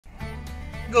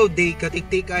Good day,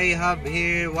 katiktik. I have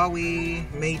here Huawei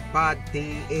MatePad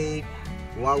T8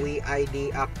 Huawei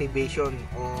ID activation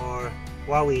or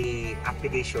Huawei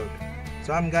activation.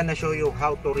 So I'm gonna show you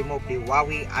how to remove the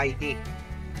Huawei ID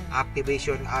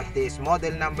activation at this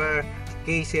model number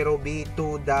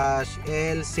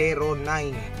KOB2-L09.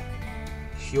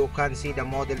 You can see the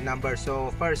model number.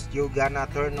 So first you gonna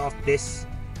turn off this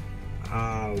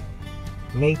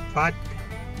MatePad.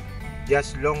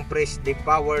 Just long press the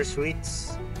power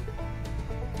switch.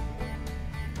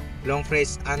 Long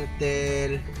press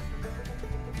until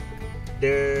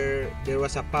there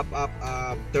was a pop-up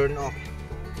turn off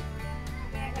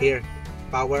here,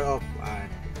 power off,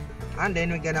 and then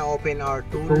we're gonna open our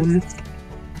tools.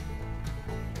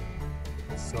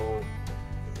 So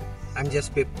I'm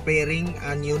just preparing,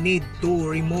 and you need to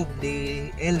remove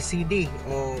the LCD,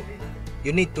 or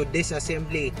you need to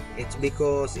disassembly. It's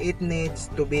because it needs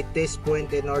to be test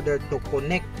point in order to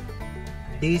connect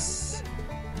this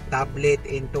tablet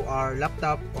into our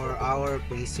laptop or our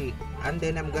PC. And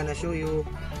then I'm gonna show you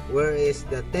where is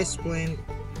the test point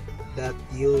that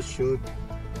you should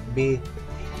be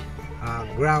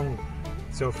ground.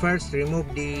 So first, remove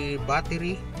the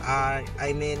battery.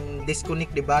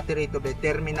 Disconnect the battery to the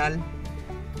terminal.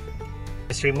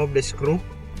 Just remove the screw.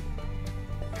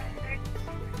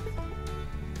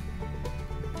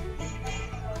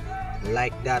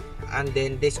 Like that, and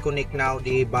then disconnect now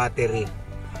the battery,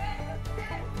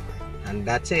 and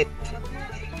that's it.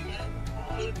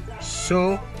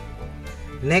 So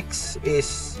next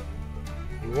is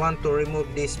you want to remove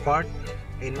this part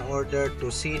in order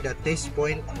to see the test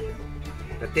point.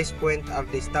 The test point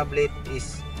of this tablet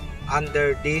is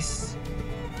under this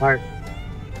part.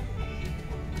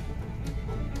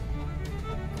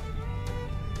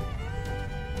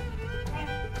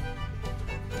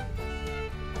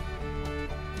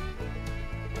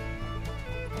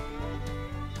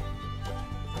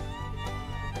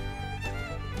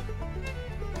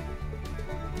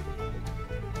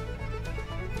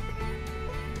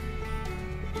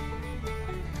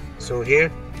 So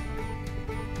here,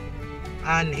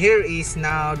 and here is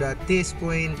now the test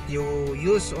point. You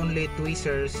use only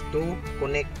tweezers to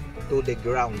connect to the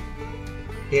ground.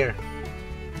 Here,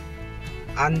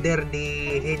 under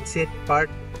the headset part,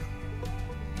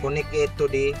 connect it to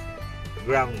the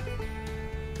ground.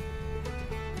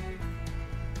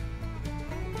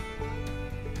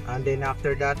 And then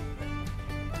after that,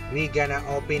 we gonna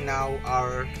open now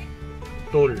our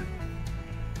tool.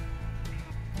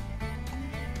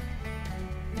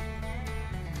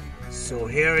 So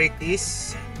here it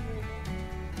is.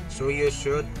 So you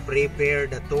should prepare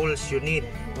the tools you need.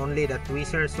 Only the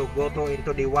tweezers. So go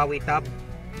into the Huawei tab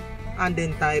and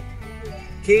then type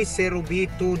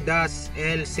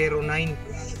KOB2-L09.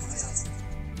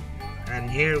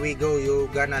 And here we go. You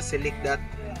gonna select that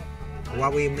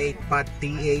Huawei MatePad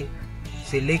T8.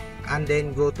 Select and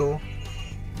then go to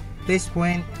test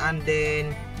point and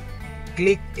then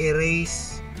click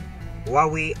erase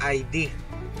Huawei ID.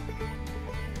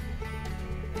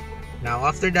 Now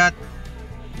after that,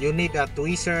 you need a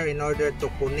tweezer in order to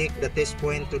connect the test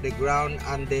point to the ground,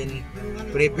 and then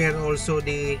prepare also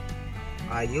the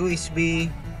USB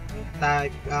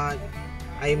type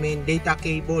data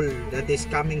cable that is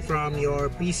coming from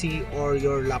your PC or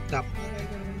your laptop.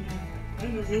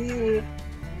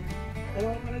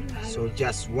 So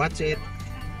just watch it.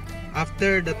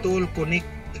 After the tool connect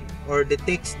or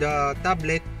detects the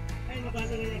tablet,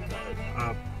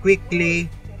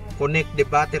 quickly connect the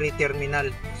battery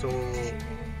terminal. So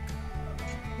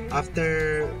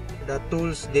after the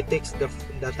tools detects the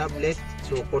tablet,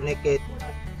 so connect it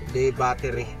the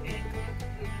battery.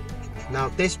 Now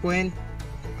test point,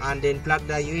 and then plug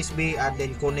the USB and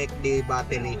then connect the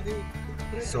battery.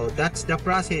 So that's the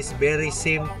process, very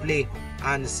simply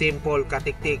and simple,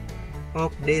 katiktik.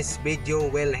 Hope this video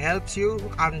will help you,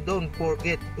 and don't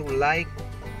forget to like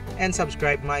and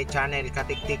subscribe my channel,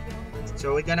 katiktik.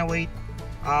 So we're gonna wait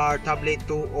our tablet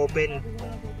to open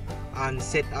and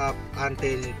set up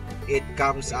until it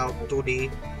comes out to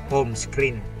the home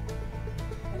screen.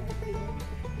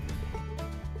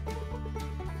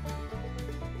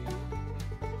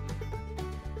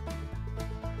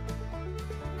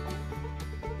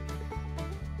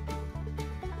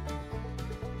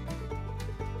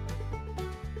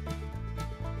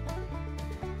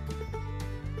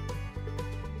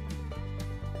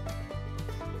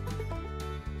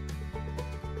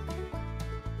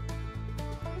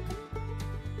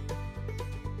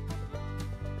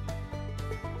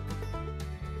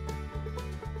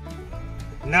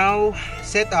 Now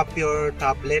set up your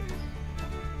tablet.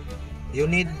 You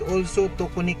need also to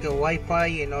connect a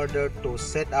Wi-Fi in order to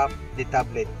set up the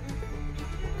tablet.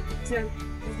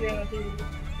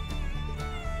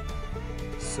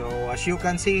 So as you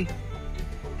can see,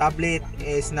 tablet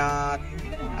is not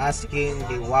asking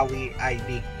the Huawei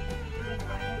ID,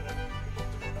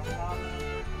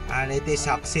 and it is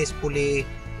successfully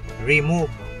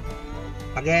removed.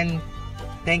 Again,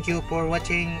 thank you for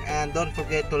watching, and don't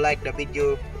forget to like the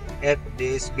video if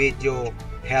this video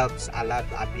helps a lot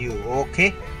of you.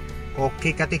 Okay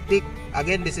𝐿𝐶𝐞𝐚𝐬𝐞.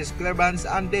 Again, this is ClearvanZ,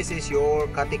 and this is your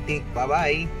𝐶𝐞𝐚𝐬𝐞. Bye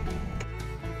bye.